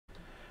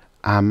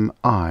Am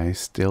I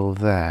Still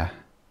There?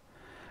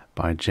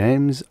 By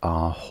James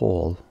R.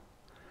 Hall.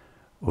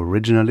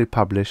 Originally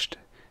published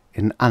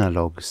in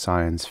Analog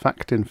Science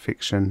Fact and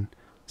Fiction,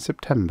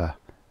 September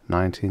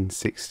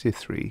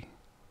 1963.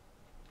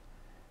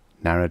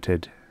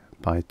 Narrated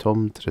by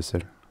Tom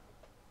Trussel.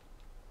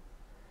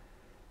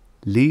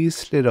 Lee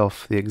slid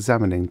off the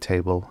examining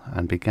table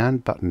and began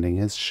buttoning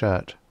his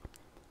shirt.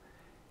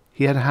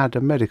 He had had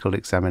a medical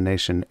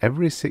examination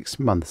every 6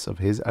 months of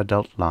his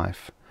adult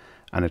life,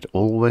 and it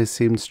always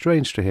seemed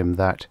strange to him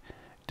that,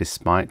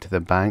 despite the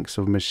banks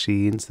of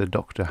machines the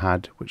doctor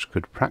had which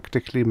could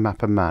practically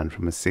map a man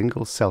from a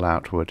single cell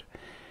outward,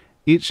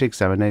 each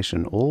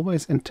examination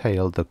always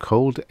entailed the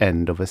cold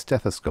end of a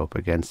stethoscope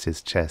against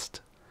his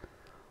chest.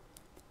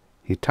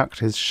 He tucked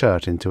his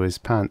shirt into his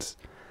pants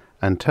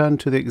and turned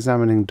to the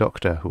examining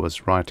doctor, who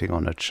was writing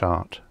on a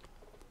chart.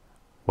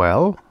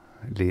 "Well?"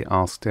 Lee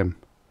asked him.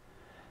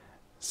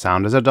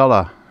 "Sound as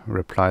 $1,"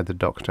 replied the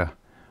doctor.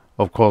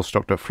 "Of course,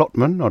 Dr.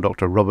 Flotman or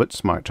Dr.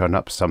 Roberts might turn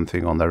up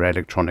something on their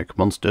electronic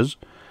monsters,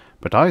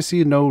 but I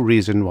see no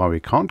reason why we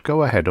can't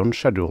go ahead on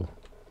schedule."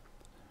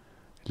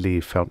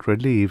 Lee felt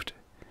relieved.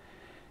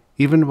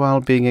 Even while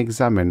being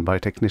examined by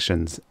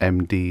technicians,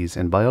 MDs,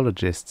 and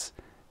biologists,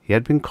 he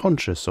had been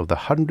conscious of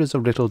the hundreds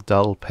of little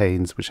dull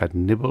pains which had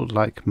nibbled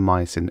like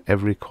mice in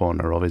every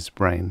corner of his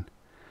brain.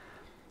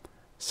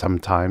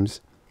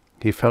 Sometimes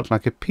he felt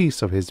like a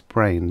piece of his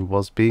brain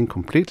was being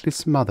completely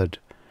smothered,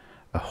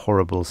 a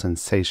horrible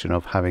sensation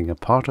of having a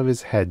part of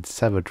his head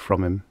severed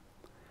from him.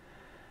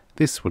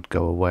 This would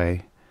go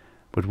away,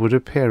 but would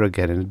appear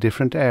again in a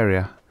different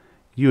area,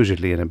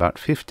 usually in about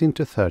 15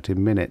 to 30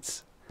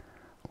 minutes.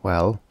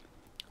 Well,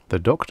 the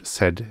doctor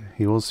said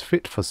he was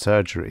fit for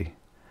surgery.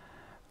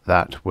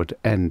 That would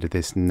end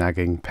this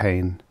nagging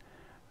pain,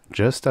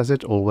 just as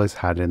it always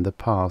had in the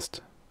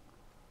past.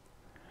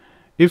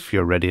 "If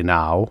you're ready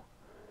now."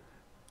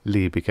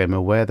 Lee became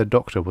aware the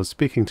doctor was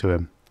speaking to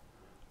him.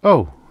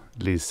 "Oh,"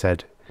 Lee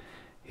said.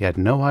 He had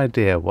no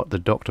idea what the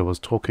doctor was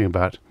talking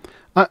about.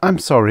 I'm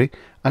sorry,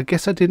 I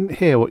guess I didn't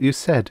hear what you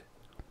said."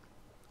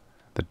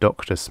 The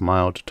doctor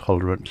smiled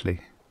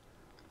tolerantly.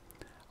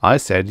 "I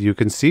said you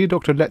can see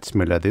Dr.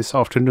 Letzmiller this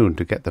afternoon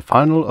to get the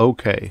final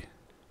OK."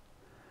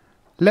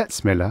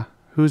 "Letzmiller?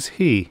 Who's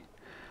he?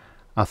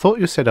 I thought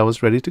you said I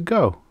was ready to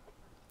go."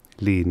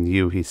 Lee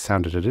knew he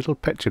sounded a little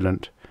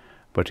petulant,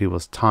 but he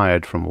was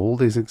tired from all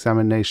these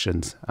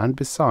examinations, and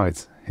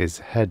besides, his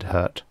head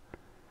hurt.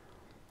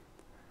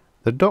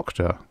 The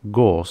doctor,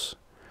 Gorse,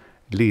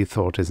 Lee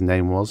thought his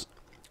name was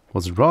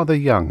rather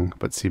young,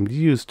 but seemed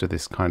used to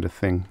this kind of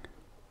thing.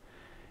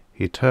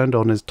 He turned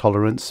on his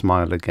tolerant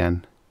smile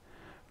again.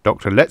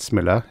 "Dr.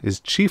 Letzmiller is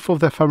chief of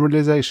the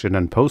familiarization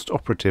and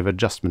post-operative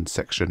adjustment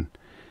section.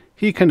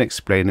 He can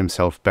explain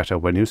himself better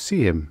when you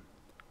see him."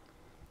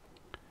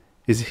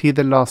 "Is he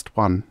the last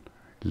one?"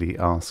 Lee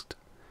asked.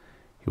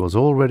 He was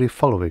already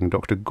following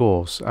Dr.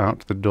 Gorse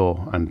out the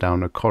door and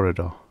down a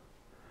corridor.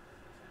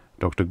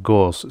 Dr.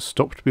 Gorse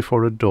stopped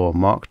before a door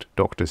marked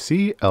Dr.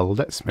 C. L.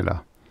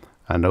 Letzmiller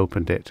and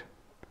opened it.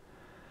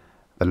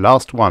 "The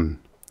last one.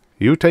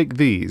 You take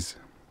these."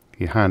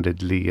 He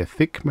handed Lee a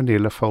thick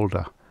manila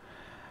folder.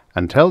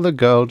 "And tell the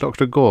girl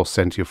Dr. Gorse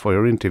sent you for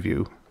your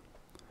interview."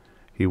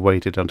 He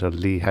waited until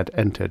Lee had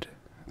entered,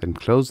 then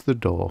closed the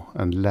door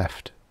and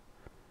left.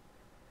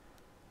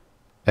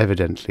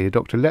 Evidently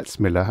Dr.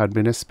 Letzmiller had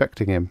been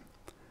expecting him,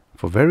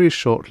 for very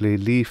shortly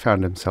Lee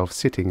found himself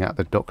sitting at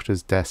the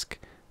doctor's desk,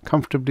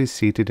 comfortably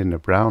seated in a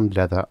brown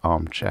leather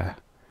armchair.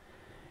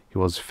 He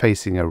was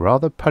facing a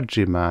rather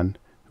pudgy man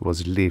who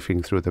was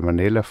leafing through the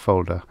manila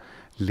folder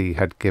Lee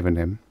had given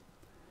him.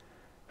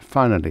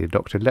 Finally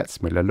Dr.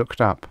 Letzmiller looked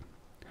up.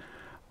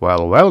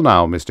 "Well, well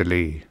now, Mr.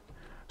 Lee.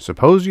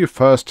 Suppose you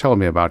first tell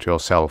me about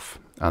yourself,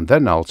 and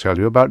then I'll tell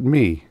you about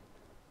me."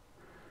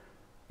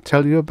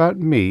 "Tell you about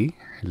me?"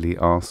 Lee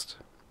asked.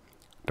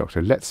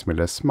 Dr.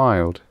 Letzmiller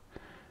smiled.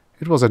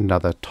 It was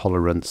another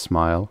tolerant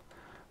smile,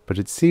 but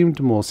it seemed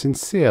more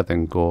sincere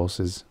than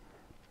Gorse's.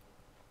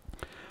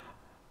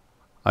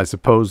 "I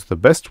suppose the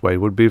best way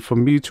would be for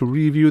me to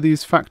review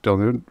these facts on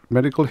your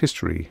medical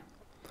history.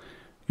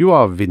 You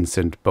are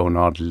Vincent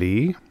Bonard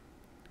Lee?"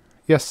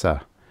 "Yes,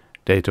 sir."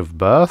 "Date of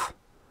birth?"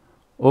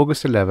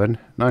 "August 11,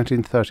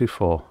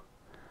 1934.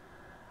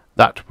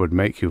 "That would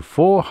make you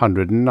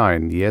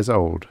 409 years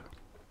old."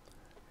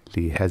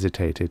 Lee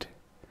hesitated.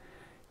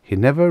 He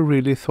never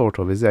really thought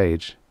of his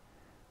age.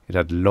 It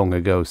had long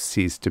ago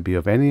ceased to be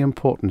of any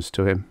importance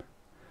to him.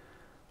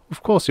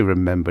 Of course he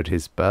remembered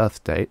his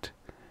birth date.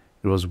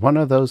 It was one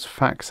of those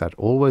facts that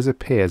always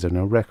appears in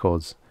our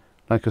records,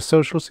 like a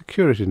social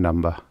security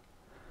number.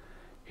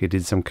 He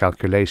did some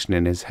calculation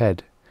in his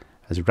head,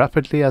 as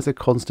rapidly as the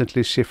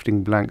constantly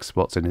shifting blank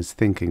spots in his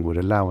thinking would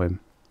allow him.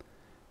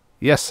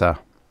 "Yes, sir."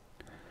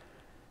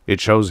 "It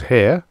shows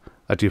here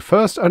that you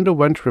first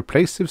underwent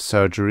replacive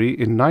surgery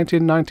in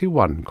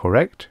 1991,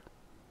 correct?"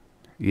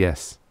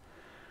 "Yes."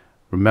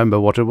 "Remember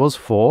what it was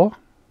for?"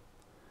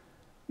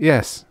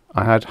 "Yes,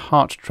 I had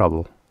heart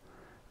trouble.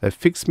 They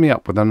fixed me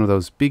up with one of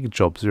those big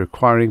jobs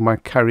requiring my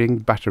carrying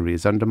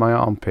batteries under my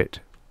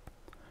armpit."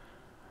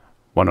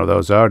 One of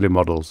those early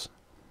models.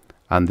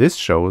 And this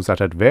shows that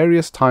at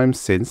various times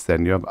since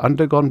then you have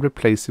undergone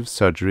replacive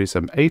surgery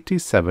some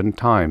 87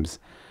 times,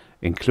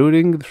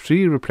 including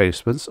 3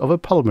 replacements of a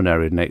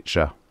pulmonary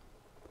nature.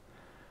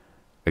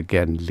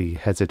 Again Lee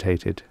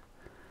hesitated.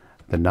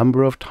 The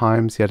number of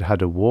times he had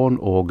had a worn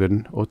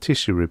organ or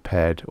tissue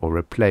repaired or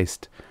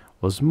replaced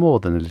was more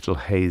than a little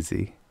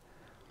hazy.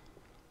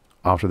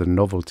 After the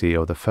novelty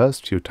of the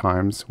first few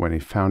times, when he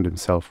found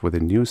himself with a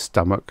new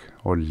stomach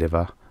or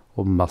liver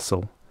or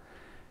muscle,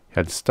 he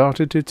had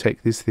started to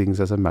take these things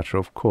as a matter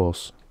of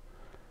course.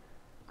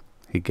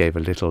 He gave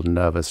a little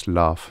nervous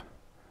laugh.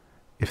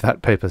 "If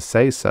that paper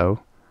says so,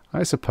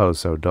 I suppose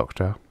so,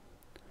 Doctor."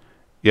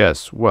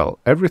 "Yes, well,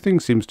 everything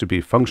seems to be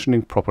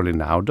functioning properly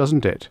now,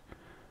 doesn't it?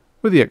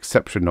 With the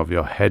exception of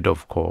your head,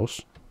 of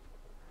course."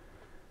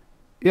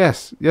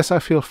 Yes, I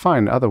feel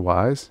fine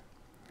otherwise."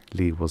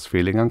 Lee was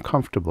feeling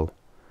uncomfortable.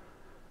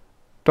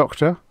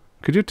 "Doctor,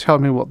 could you tell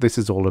me what this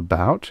is all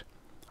about?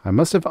 I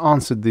must have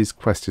answered these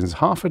questions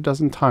 6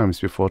 times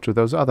before to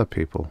those other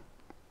people."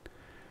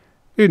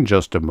 "In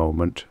just a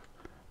moment.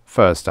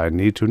 First, I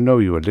need to know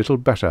you a little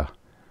better.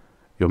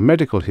 Your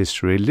medical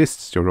history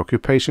lists your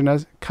occupation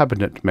as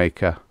cabinet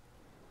maker."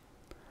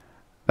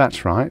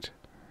 "That's right."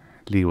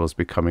 Lee was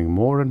becoming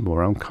more and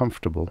more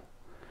uncomfortable.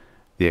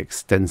 The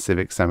extensive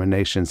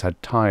examinations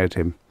had tired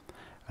him,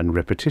 and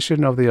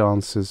repetition of the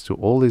answers to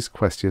all these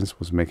questions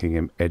was making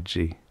him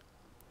edgy.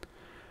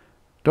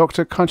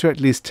 "Doctor, can't you at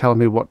least tell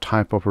me what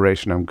type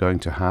operation I'm going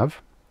to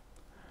have?"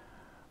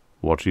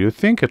 "What do you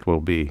think it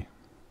will be?"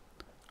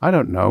 "I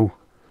don't know.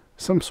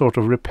 Some sort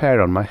of repair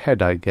on my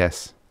head, I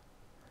guess."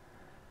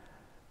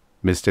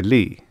 "Mr.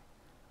 Lee,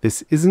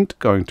 this isn't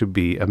going to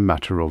be a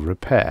matter of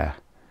repair.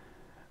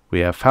 We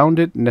have found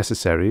it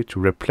necessary to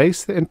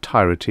replace the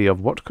entirety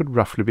of what could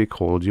roughly be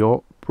called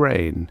your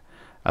brain,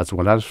 as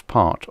well as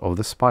part of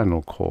the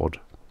spinal cord."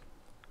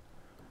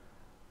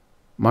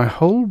 "My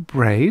whole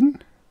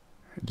brain?"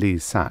 Lee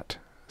sat,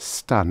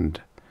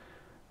 stunned,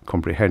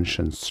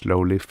 comprehension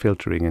slowly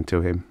filtering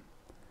into him.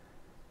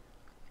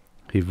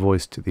 He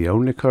voiced the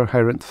only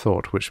coherent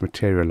thought which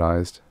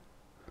materialized.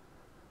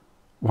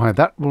 "Why,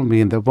 that will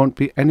mean there won't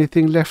be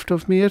anything left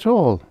of me at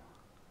all."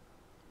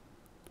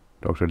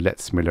 Dr.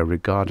 Letzmiller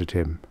regarded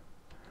him.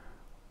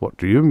 "What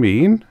do you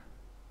mean?"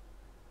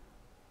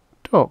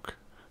 "Doc,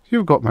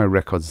 you've got my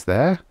records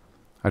there.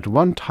 At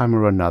one time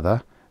or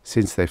another,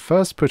 since they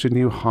first put a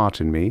new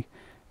heart in me,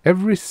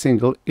 every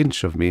single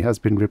inch of me has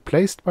been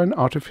replaced by an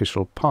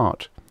artificial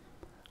part.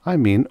 I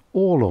mean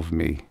all of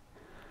me.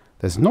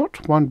 There's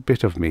not one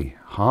bit of me,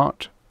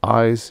 heart,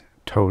 eyes,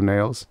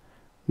 toenails,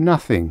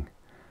 nothing.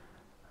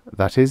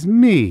 That is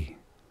me.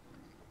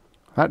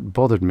 That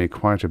bothered me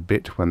quite a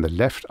bit when the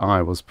left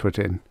eye was put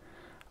in.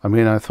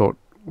 I thought,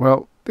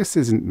 well, this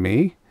isn't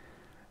me.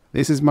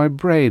 This is my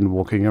brain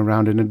walking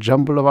around in a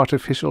jumble of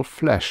artificial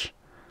flesh.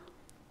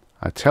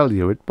 I tell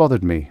you, it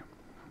bothered me.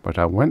 But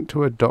I went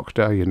to a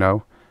doctor,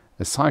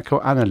 a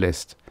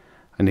psychoanalyst,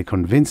 and he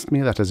convinced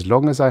me that as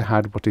long as I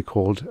had what he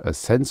called a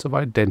sense of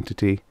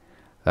identity,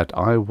 that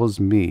I was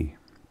me."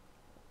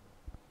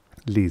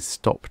 Lee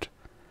stopped.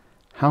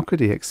 How could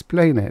he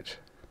explain it?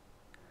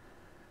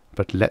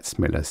 But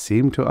Letzmiller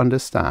seemed to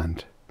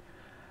understand.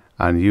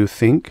 "And you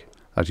think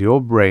that your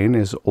brain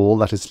is all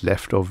that is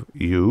left of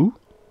you?"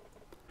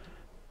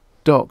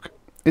 "Doc,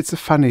 it's a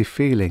funny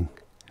feeling.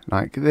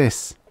 Like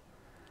this."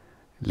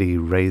 Lee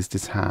raised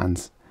his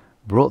hands,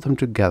 brought them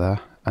together,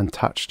 and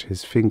touched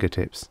his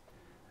fingertips.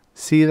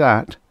 "See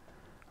that?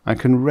 I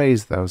can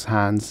raise those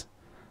hands.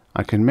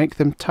 I can make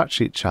them touch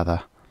each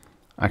other.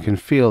 I can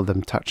feel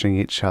them touching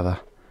each other.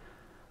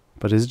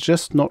 But it's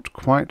just not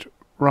quite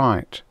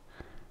right.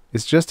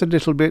 It's just a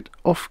little bit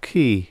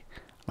off-key,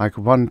 like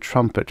one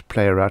trumpet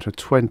player out of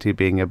 20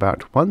 being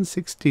about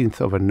 1/16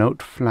 of a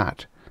note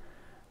flat.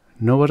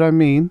 Know what I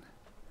mean?"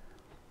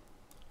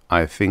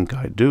 "I think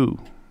I do,"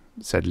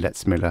 said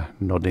Letzmiller,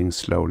 nodding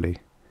slowly.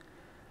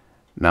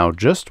 "Now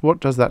just what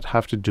does that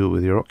have to do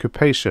with your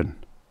occupation?"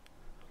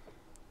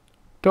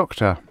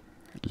 "Doctor,"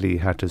 Lee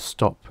had to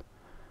stop,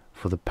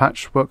 for the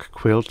patchwork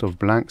quilt of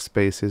blank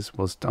spaces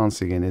was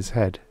dancing in his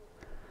head.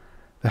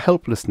 The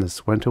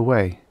helplessness went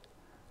away,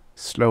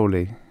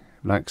 slowly,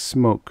 like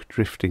smoke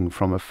drifting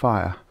from a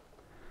fire.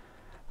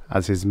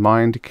 As his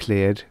mind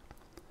cleared,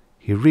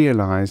 he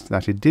realized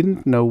that he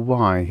didn't know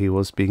why he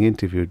was being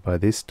interviewed by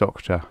this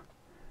doctor.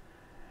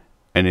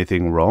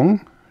 "Anything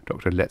wrong?"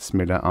 Dr.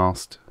 Letzmiller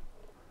asked.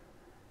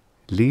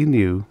 Lee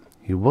knew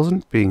he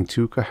wasn't being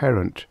too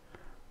coherent,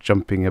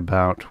 jumping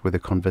about with the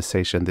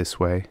conversation this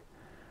way.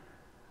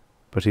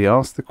 But he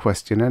asked the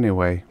question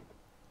anyway.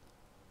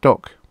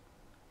 "Doc,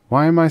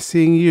 why am I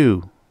seeing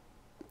you?"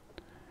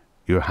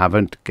 "You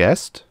haven't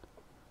guessed?"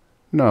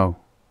 "No."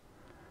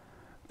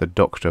 The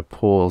doctor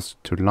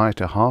paused to light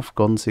a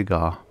half-gone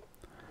cigar.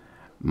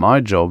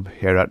 "My job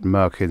here at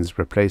Merkin's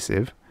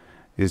Replacive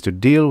is to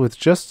deal with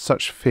just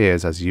such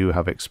fears as you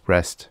have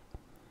expressed.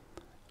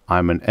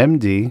 I'm an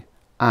MD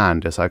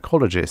and a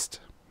psychologist,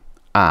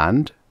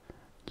 and,"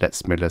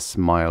 Letzmiller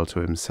smiled to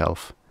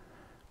himself,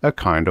 "a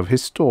kind of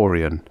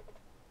historian."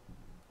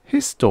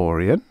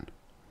 Historian?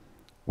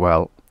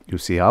 Well, you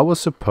see, I was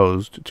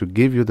supposed to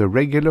give you the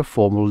regular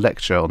formal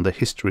lecture on the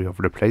history of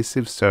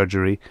replacive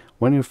surgery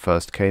when you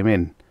first came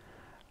in.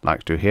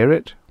 Like to hear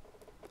it?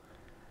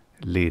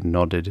 Lee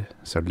nodded,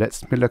 so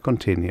Letzmiller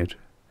continued.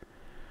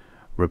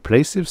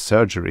 Replacive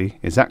surgery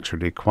is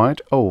actually quite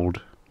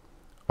old.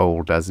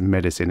 Old as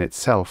medicine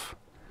itself,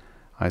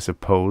 I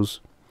suppose.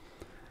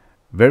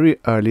 Very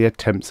early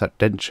attempts at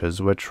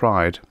dentures were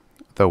tried,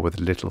 though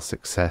with little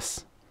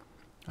success.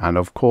 And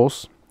of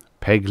course,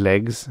 peg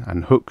legs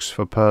and hooks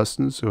for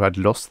persons who had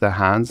lost their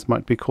hands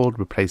might be called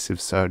replacive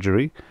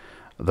surgery,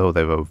 though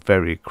they were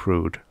very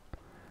crude.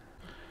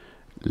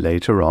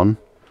 Later on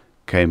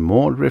came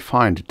more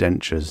refined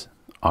dentures,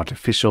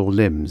 artificial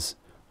limbs,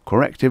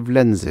 corrective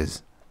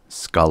lenses,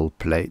 skull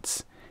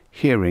plates,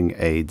 hearing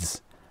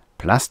aids,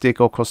 plastic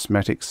or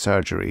cosmetic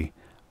surgery,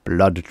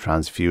 blood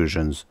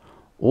transfusions,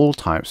 all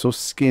types of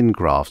skin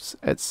grafts,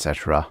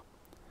 etc.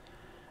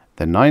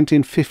 The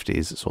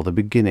 1950s saw the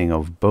beginning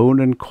of bone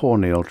and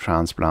corneal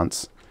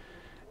transplants,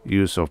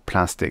 use of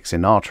plastics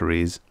in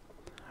arteries,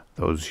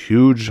 those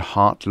huge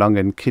heart, lung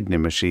and kidney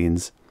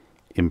machines,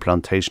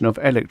 implantation of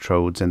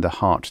electrodes in the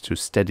heart to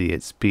steady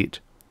its beat,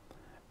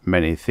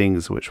 many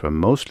things which were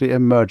mostly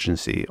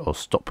emergency or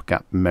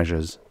stopgap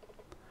measures.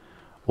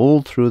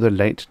 All through the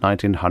late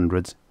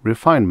 1900s,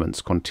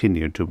 refinements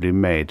continued to be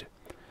made,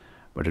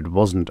 but it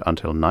wasn't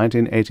until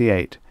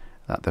 1988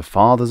 that the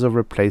fathers of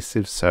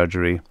replacive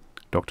surgery,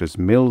 Drs.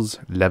 Mills,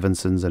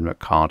 Levinsons and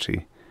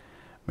McCarthy,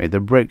 made the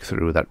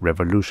breakthrough that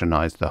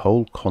revolutionized the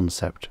whole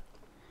concept.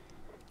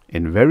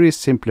 In very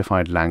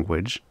simplified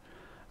language,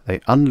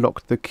 they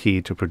unlocked the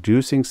key to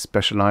producing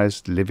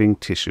specialized living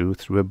tissue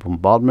through a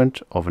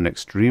bombardment of an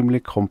extremely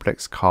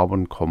complex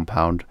carbon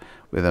compound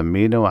with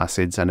amino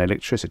acids and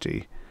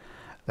electricity,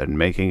 then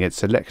making it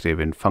selective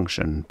in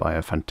function by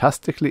a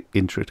fantastically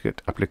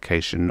intricate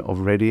application of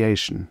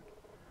radiation.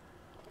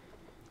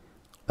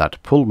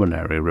 That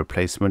pulmonary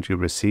replacement you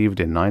received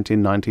in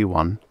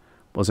 1991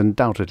 was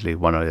undoubtedly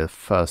one of your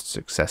first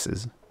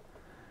successes.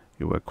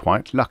 You were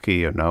quite lucky,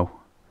 you know.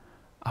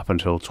 Up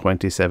until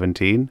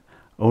 2017,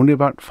 only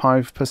about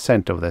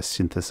 5% of their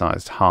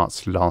synthesized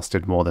hearts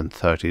lasted more than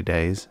 30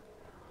 days.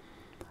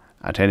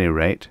 At any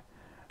rate,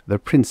 the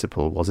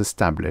principle was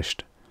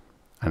established,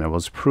 and it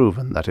was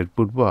proven that it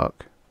would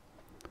work.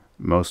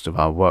 Most of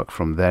our work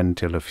from then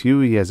till a few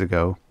years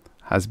ago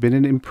has been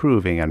in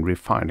improving and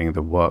refining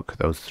the work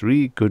those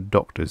three good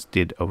doctors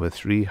did over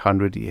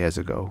 300 years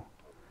ago.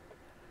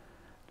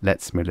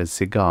 Letzmiller's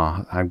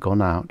cigar had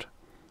gone out,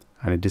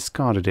 and he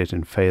discarded it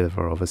in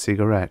favor of a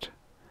cigarette.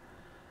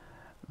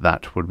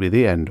 That would be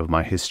the end of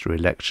my history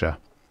lecture,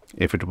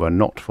 if it were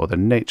not for the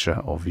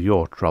nature of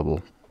your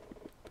trouble.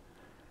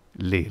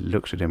 Lee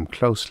looked at him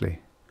closely.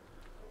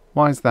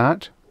 Why's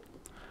that?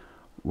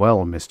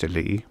 Well, Mr.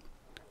 Lee,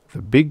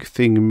 the big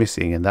thing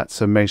missing in that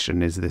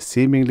summation is the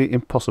seemingly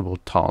impossible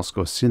task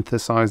of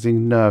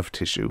synthesizing nerve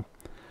tissue,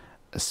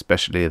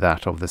 especially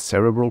that of the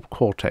cerebral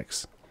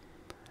cortex.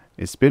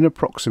 It's been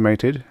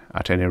approximated,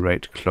 at any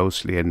rate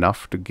closely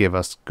enough to give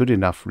us good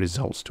enough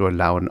results to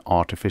allow an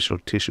artificial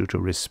tissue to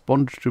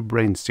respond to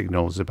brain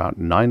signals about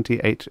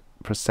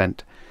 98%,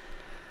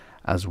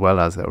 as well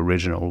as the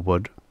original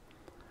would.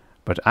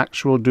 But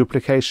actual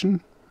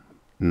duplication?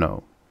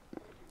 No.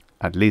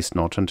 At least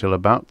not until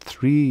about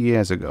 3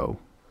 years ago.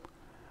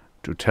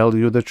 To tell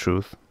you the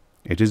truth,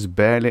 it is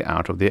barely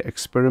out of the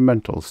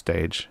experimental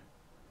stage.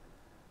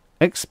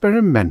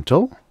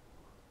 Experimental?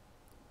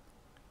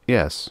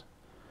 Yes.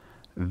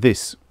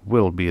 This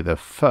will be the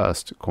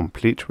first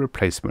complete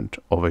replacement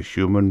of a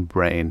human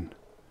brain.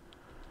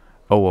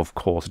 Oh, of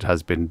course it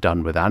has been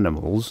done with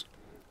animals,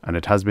 and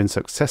it has been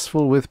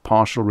successful with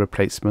partial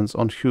replacements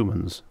on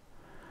humans.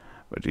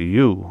 But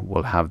you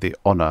will have the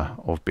honor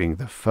of being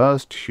the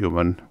first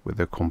human with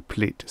a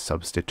complete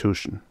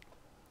substitution.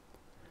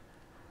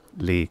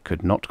 Lee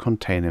could not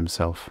contain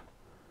himself.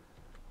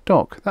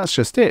 Doc, that's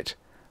just it.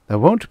 There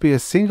won't be a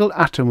single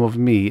atom of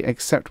me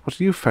except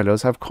what you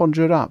fellows have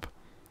conjured up.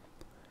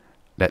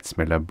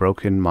 Letzmiller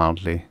broke in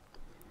mildly.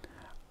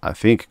 I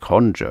think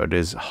conjured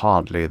is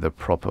hardly the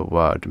proper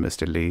word,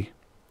 Mr. Lee.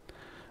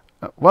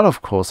 Well,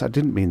 of course, I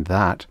didn't mean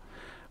that.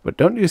 But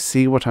don't you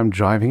see what I'm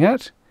driving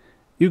at?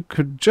 You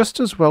could just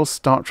as well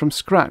start from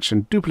scratch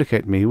and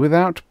duplicate me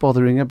without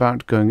bothering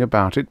about going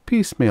about it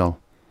piecemeal.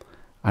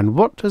 And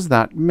what does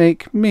that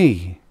make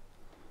me?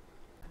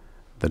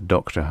 The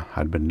doctor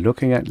had been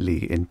looking at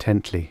Lee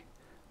intently,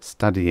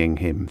 studying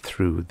him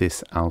through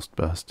this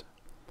outburst.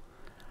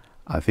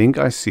 I think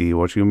I see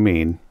what you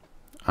mean,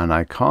 and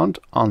I can't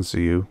answer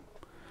you.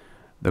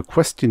 The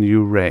question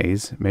you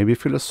raise may be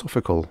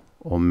philosophical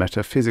or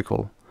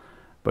metaphysical,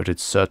 but it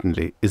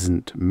certainly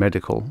isn't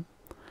medical,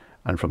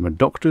 and from a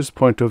doctor's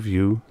point of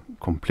view,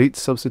 complete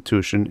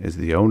substitution is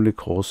the only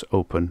course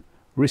open,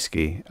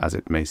 risky as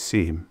it may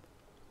seem.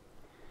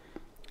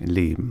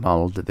 Lee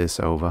mulled this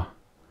over.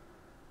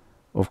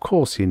 Of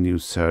course he knew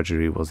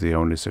surgery was the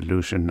only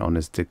solution on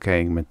his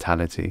decaying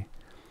mentality.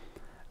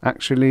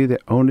 Actually, the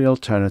only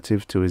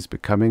alternative to his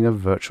becoming a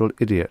virtual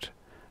idiot,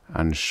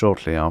 and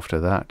shortly after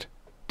that,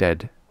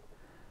 dead.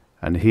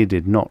 And he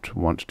did not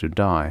want to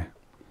die.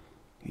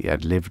 He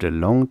had lived a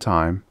long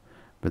time,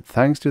 but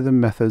thanks to the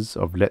methods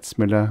of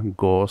Letzmiller,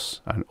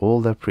 Gauss, and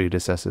all their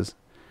predecessors,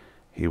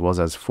 he was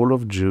as full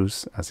of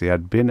juice as he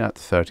had been at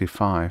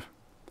 35.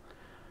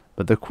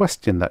 But the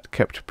question that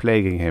kept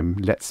plaguing him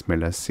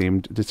Letzmiller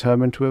seemed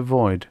determined to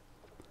avoid.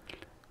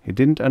 He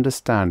didn't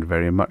understand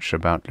very much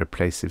about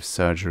replacive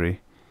surgery,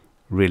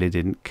 really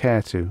didn't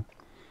care to.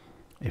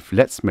 If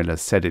Letzmiller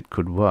said it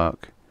could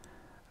work,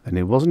 then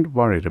he wasn't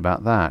worried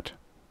about that.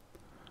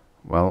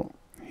 Well,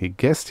 he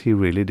guessed he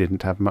really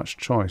didn't have much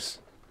choice.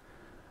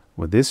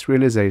 With this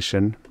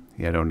realization,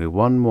 he had only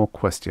one more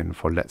question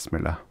for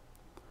Letzmiller.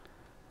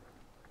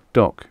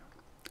 Doc,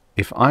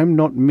 if I'm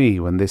not me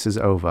when this is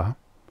over,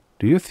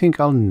 do you think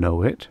I'll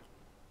know it?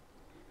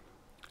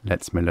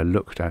 Letzmiller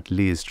looked at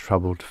Lee's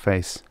troubled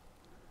face.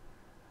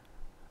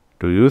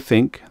 Do you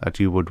think that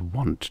you would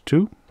want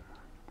to?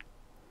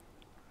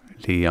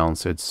 Lee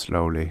answered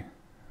slowly.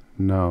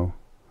 No,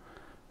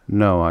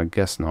 I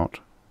guess not.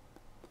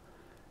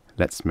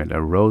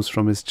 Letzmiller rose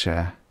from his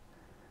chair.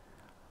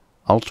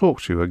 I'll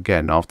talk to you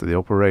again after the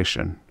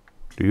operation.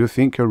 Do you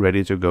think you're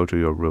ready to go to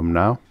your room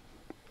now?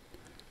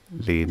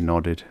 Lee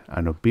nodded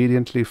and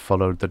obediently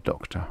followed the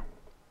doctor.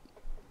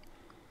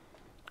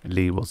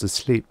 Lee was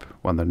asleep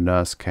when the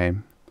nurse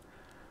came,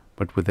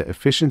 but with the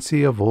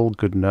efficiency of all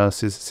good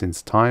nurses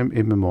since time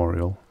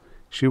immemorial,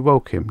 she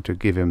woke him to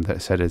give him the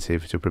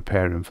sedative to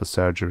prepare him for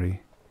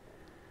surgery.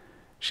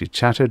 She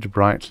chattered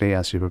brightly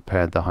as she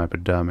prepared the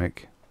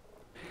hypodermic.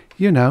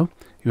 You know,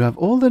 you have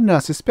all the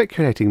nurses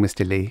speculating,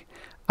 Mr. Lee.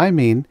 I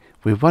mean,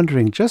 we're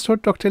wondering just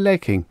what Dr.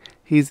 Laking,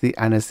 he's the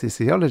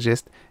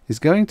anesthesiologist, is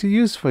going to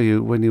use for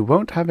you when you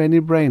won't have any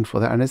brain for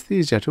the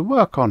anesthesia to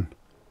work on.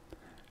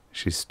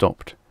 She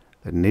stopped,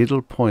 the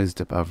needle poised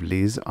above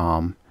Lee's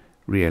arm,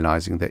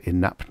 realizing the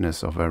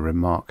inaptness of her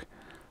remark.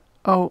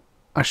 Oh,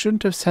 I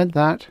shouldn't have said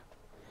that.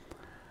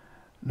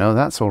 No,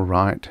 that's all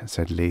right,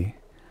 said Lee.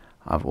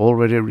 I've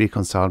already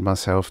reconciled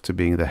myself to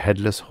being the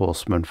headless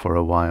horseman for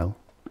a while.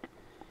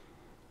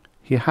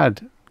 He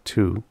had,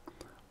 too,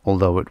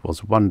 although it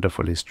was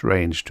wonderfully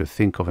strange to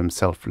think of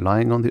himself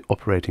lying on the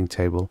operating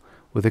table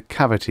with a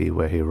cavity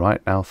where he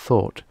right now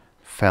thought,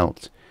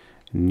 felt,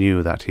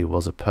 knew that he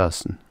was a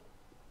person.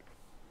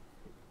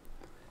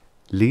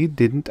 Lee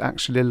didn't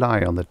actually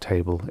lie on the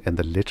table in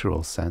the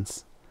literal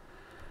sense.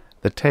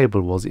 The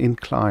table was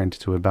inclined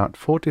to about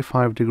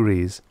 45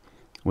 degrees,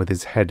 with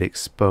his head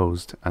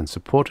exposed and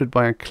supported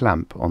by a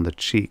clamp on the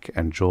cheek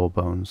and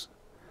jawbones.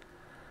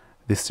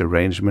 This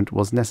arrangement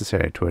was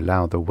necessary to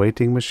allow the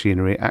waiting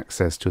machinery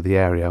access to the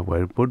area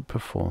where it would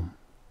perform.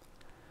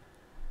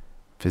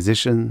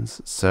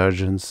 Physicians,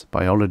 surgeons,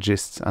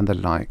 biologists, and the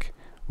like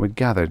were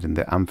gathered in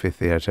the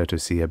amphitheatre to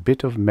see a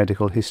bit of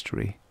medical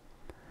history.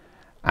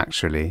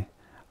 Actually,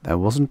 there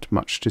wasn't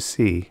much to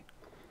see.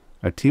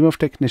 A team of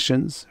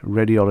technicians,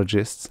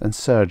 radiologists, and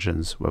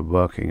surgeons were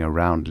working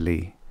around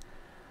Lee.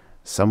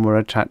 Some were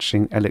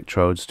attaching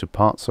electrodes to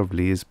parts of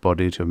Lee's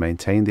body to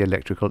maintain the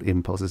electrical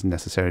impulses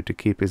necessary to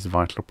keep his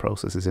vital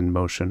processes in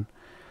motion,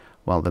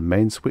 while the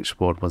main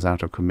switchboard was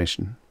out of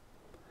commission.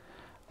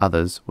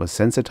 Others were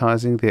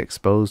sensitizing the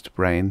exposed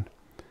brain,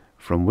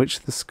 from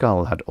which the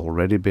skull had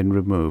already been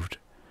removed,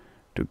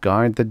 to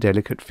guide the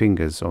delicate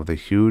fingers of the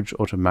huge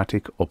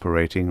automatic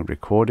operating,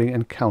 recording,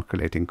 and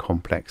calculating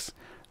complex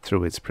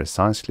through its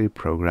precisely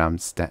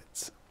programmed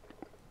steps.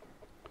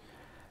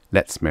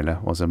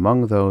 Letzmiller was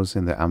among those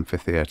in the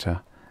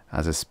amphitheatre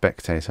as a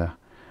spectator,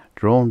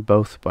 drawn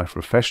both by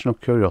professional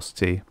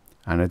curiosity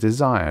and a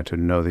desire to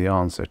know the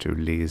answer to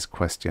Lee's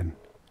question.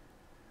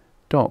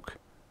 Doc,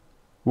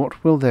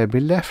 what will there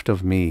be left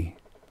of me?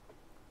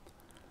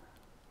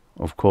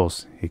 Of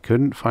course, he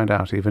couldn't find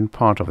out even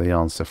part of the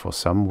answer for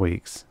some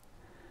weeks.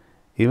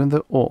 Even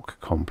the Orc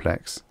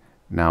complex,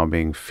 now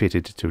being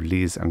fitted to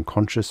Lee's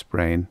unconscious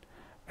brain,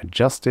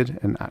 adjusted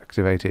and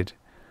activated,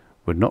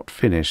 would not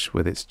finish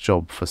with its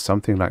job for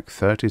something like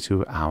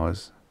 32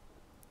 hours.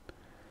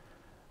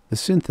 The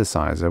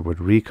synthesizer would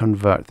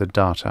reconvert the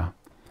data,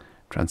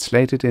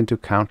 translate it into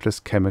countless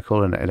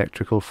chemical and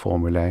electrical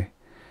formulae,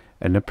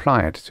 and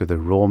apply it to the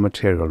raw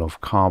material of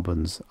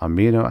carbons,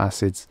 amino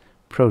acids,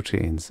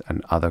 proteins,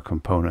 and other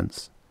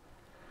components.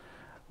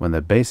 When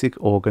the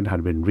basic organ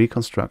had been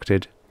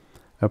reconstructed,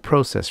 a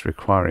process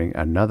requiring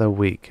another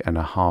week and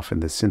a half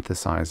in the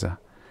synthesizer,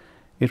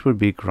 it would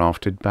be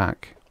grafted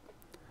back.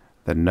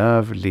 The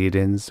nerve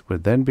lead-ins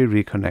would then be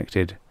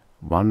reconnected,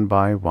 one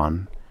by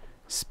one,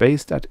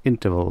 spaced at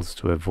intervals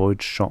to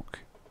avoid shock.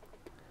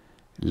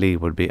 Lee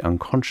would be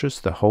unconscious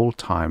the whole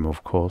time,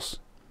 of course.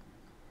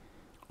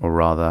 Or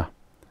rather,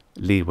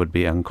 Lee would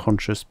be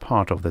unconscious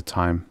part of the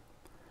time.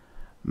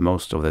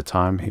 Most of the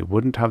time he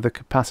wouldn't have the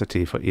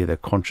capacity for either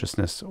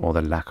consciousness or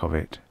the lack of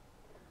it.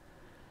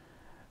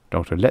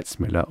 Dr.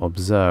 Letzmiller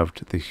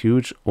observed the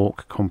huge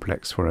Orc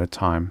complex for a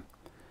time,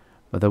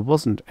 but there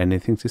wasn't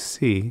anything to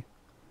see.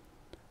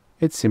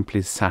 It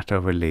simply sat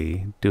over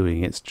Lee,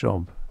 doing its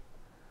job.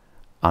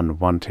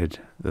 Unwanted,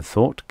 the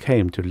thought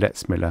came to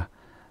Letzmiller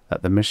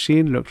that the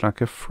machine looked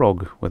like a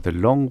frog with a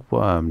long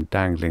worm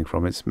dangling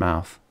from its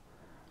mouth.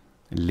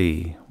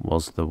 Lee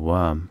was the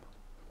worm.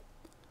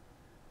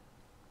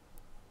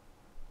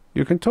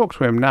 "You can talk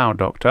to him now,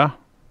 Doctor."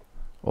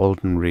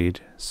 Alden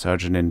Reed,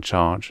 surgeon in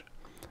charge,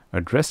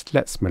 addressed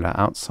Letzmiller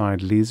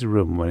outside Lee's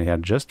room when he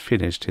had just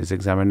finished his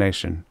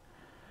examination.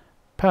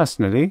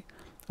 "Personally,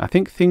 I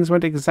think things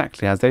went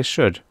exactly as they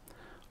should.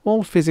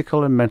 All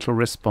physical and mental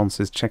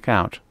responses check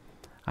out.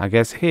 I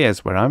guess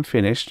here's where I'm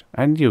finished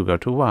and you go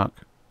to work."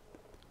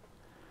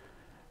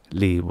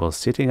 Lee was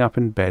sitting up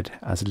in bed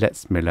as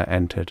Letzmiller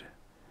entered.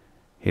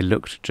 He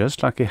looked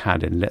just like he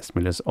had in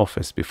Letzmiller's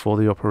office before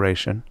the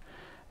operation,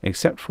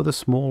 except for the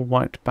small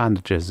white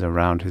bandages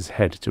around his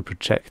head to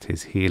protect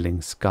his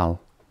healing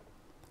skull.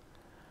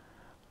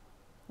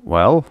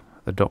 "Well,"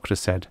 the doctor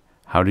said,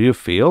 "how do you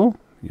feel?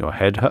 Your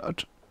head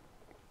hurt?"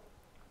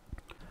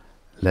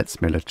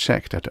 Letzmiller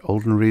checked at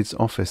Alden Reed's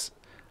office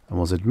and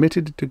was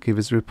admitted to give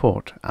his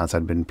report as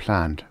had been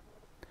planned.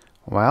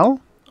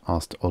 "Well?"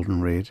 asked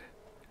Alden Reed.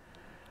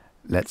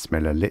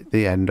 Letzmiller lit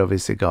the end of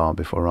his cigar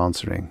before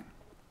answering.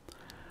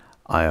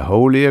 "I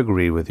wholly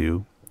agree with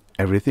you.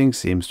 Everything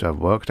seems to have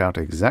worked out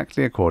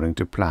exactly according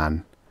to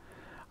plan.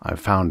 I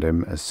found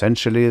him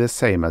essentially the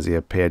same as he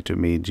appeared to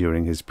me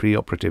during his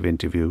pre-operative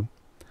interview.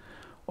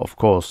 Of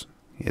course,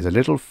 he is a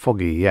little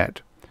foggy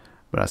yet,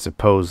 but I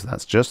suppose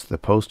that's just the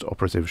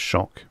post-operative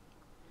shock."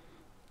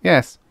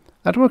 "Yes,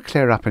 that will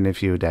clear up in a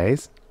few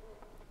days."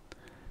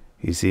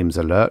 "He seems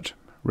alert,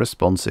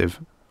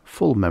 responsive,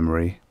 full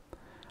memory.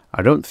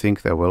 I don't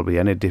think there will be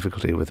any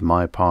difficulty with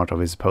my part of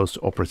his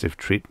post-operative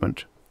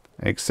treatment,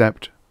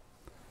 except—"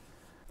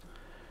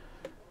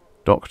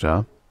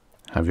 "Doctor,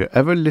 have you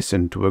ever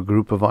listened to a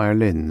group of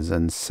violins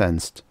and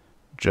sensed,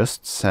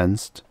 just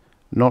sensed,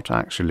 not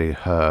actually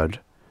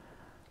heard,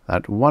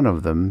 that one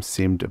of them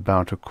seemed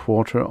about a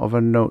quarter of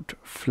a note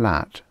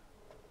flat?"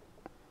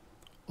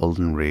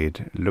 Alden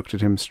Reed looked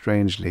at him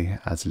strangely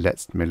as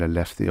Letzmiller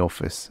left the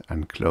office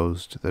and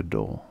closed the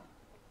door.